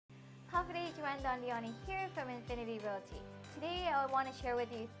Joanne Dondiani here from Infinity Realty. Today I want to share with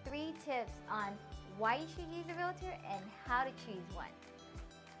you 3 tips on why you should use a realtor and how to choose one.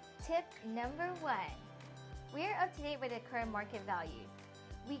 Tip number 1. We are up to date with the current market values.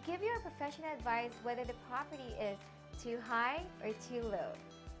 We give you our professional advice whether the property is too high or too low.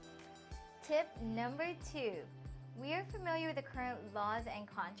 Tip number 2. We are familiar with the current laws and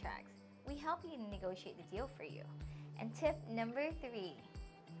contracts. We help you negotiate the deal for you. And tip number 3.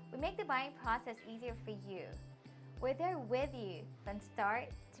 We make the buying process easier for you. We're there with you from start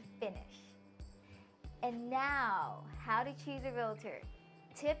to finish. And now, how to choose a realtor.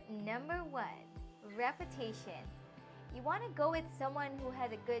 Tip number 1, reputation. You want to go with someone who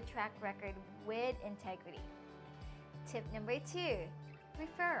has a good track record with integrity. Tip number 2,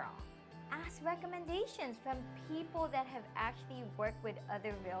 referral. Ask recommendations from people that have actually worked with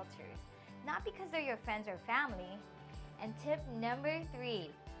other realtors, not because they're your friends or family. And tip number 3,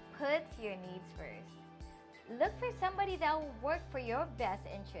 put your needs first. Look for somebody that will work for your best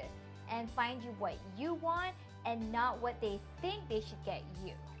interest and find you what you want and not what they think they should get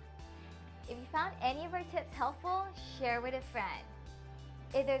you. If you found any of our tips helpful, share with a friend.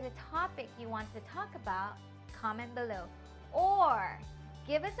 If there's a topic you want to talk about, comment below or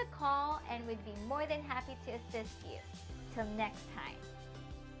give us a call and we'd be more than happy to assist you. Till next time.